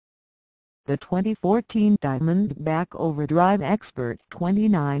The 2014 Diamondback Overdrive Expert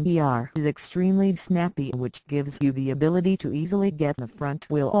 29ER is extremely snappy, which gives you the ability to easily get the front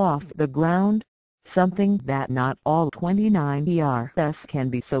wheel off the ground, something that not all 29ERs can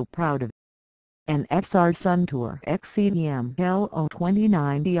be so proud of. An XR Suntour XCDM LO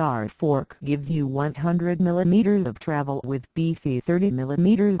 29ER fork gives you 100mm of travel with beefy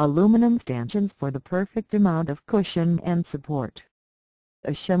 30mm aluminum stanchions for the perfect amount of cushion and support.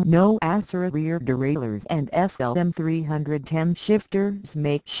 A no Acera rear derailleurs and SLM 310 shifters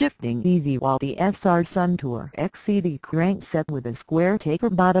make shifting easy, while the SR Suntour XCD crankset with a square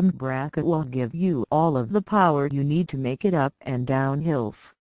taper-bottomed bracket will give you all of the power you need to make it up and down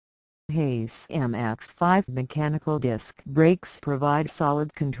hills. Hayes MX-5 mechanical disc brakes provide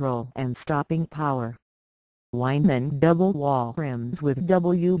solid control and stopping power. Wineman double wall rims with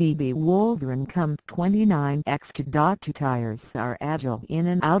WBB Wolverine Cum 29x2.2 tires are agile in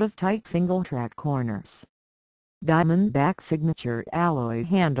and out of tight single-track corners. Diamondback signature alloy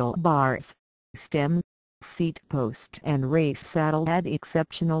handlebars, stem, seat post and race saddle add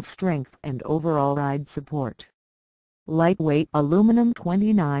exceptional strength and overall ride support. Lightweight aluminum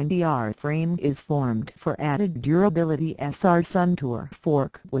 29ER frame is formed for added durability. SR Suntour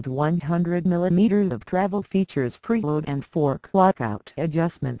fork with 100mm of travel features preload and fork lockout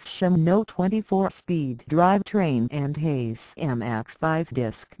adjustments. No 24-speed drivetrain and Hayes MX-5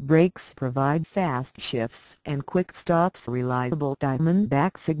 disc brakes provide fast shifts and quick stops. Reliable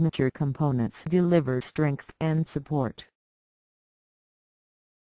Diamondback signature components deliver strength and support.